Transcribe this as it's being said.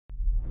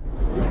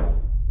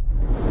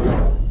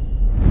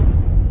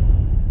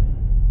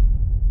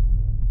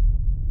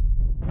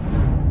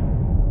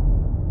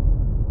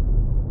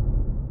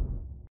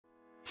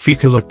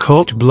Faecal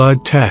Occult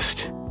Blood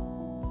Test.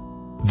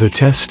 The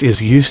test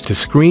is used to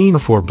screen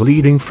for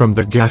bleeding from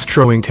the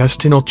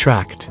gastrointestinal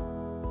tract.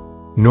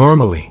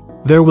 Normally,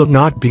 there will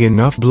not be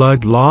enough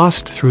blood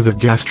lost through the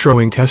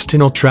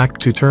gastrointestinal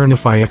tract to turn a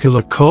Faecal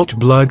Occult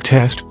blood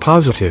test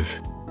positive.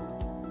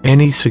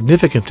 Any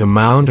significant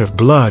amount of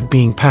blood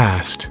being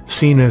passed,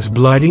 seen as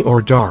bloody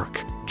or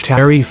dark,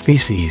 tarry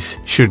feces,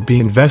 should be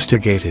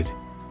investigated.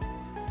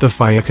 The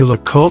Faecal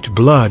Occult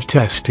blood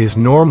test is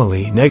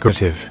normally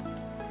negative.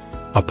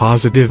 A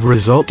positive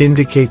result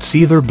indicates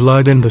either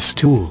blood in the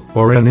stool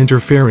or an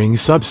interfering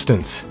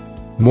substance.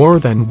 More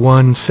than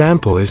one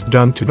sample is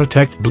done to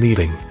detect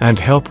bleeding and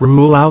help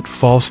rule out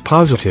false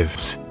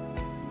positives.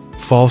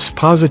 False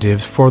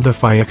positives for the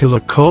Faecal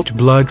Occult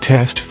blood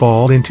test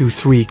fall into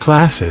three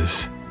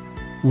classes.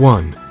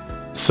 1.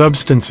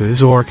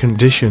 Substances or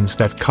conditions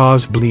that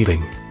cause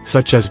bleeding,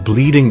 such as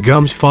bleeding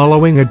gums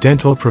following a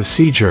dental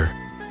procedure.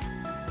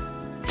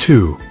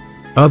 2.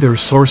 Other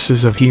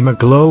sources of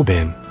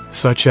hemoglobin,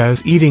 such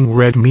as eating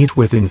red meat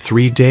within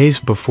 3 days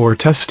before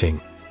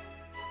testing.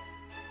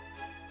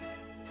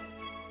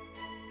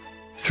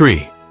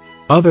 3.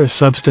 Other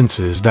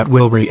substances that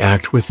will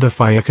react with the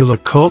Faecal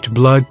Occult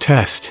blood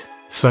test,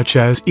 such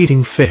as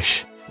eating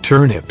fish,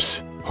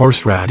 turnips,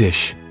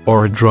 horseradish,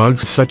 or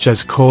drugs such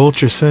as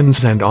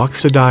colchicines and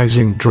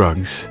oxidizing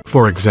drugs,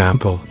 for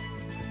example,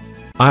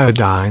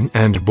 iodine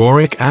and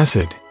boric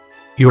acid.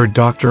 Your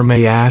doctor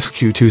may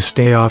ask you to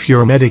stay off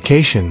your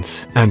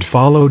medications and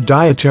follow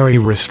dietary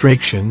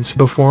restrictions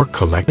before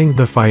collecting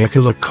the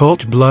Faecal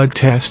Occult blood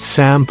test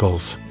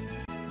samples.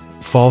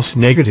 False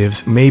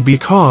negatives may be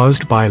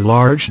caused by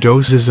large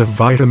doses of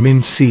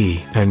vitamin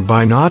C and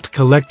by not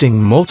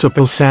collecting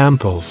multiple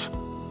samples.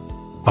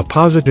 A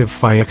positive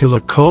Faecal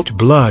Occult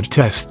blood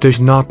test does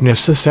not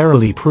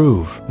necessarily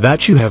prove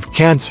that you have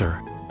cancer.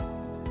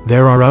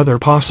 There are other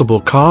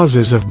possible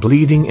causes of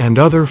bleeding, and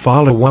other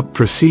follow-up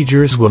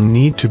procedures will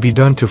need to be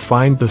done to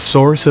find the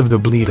source of the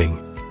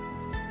bleeding.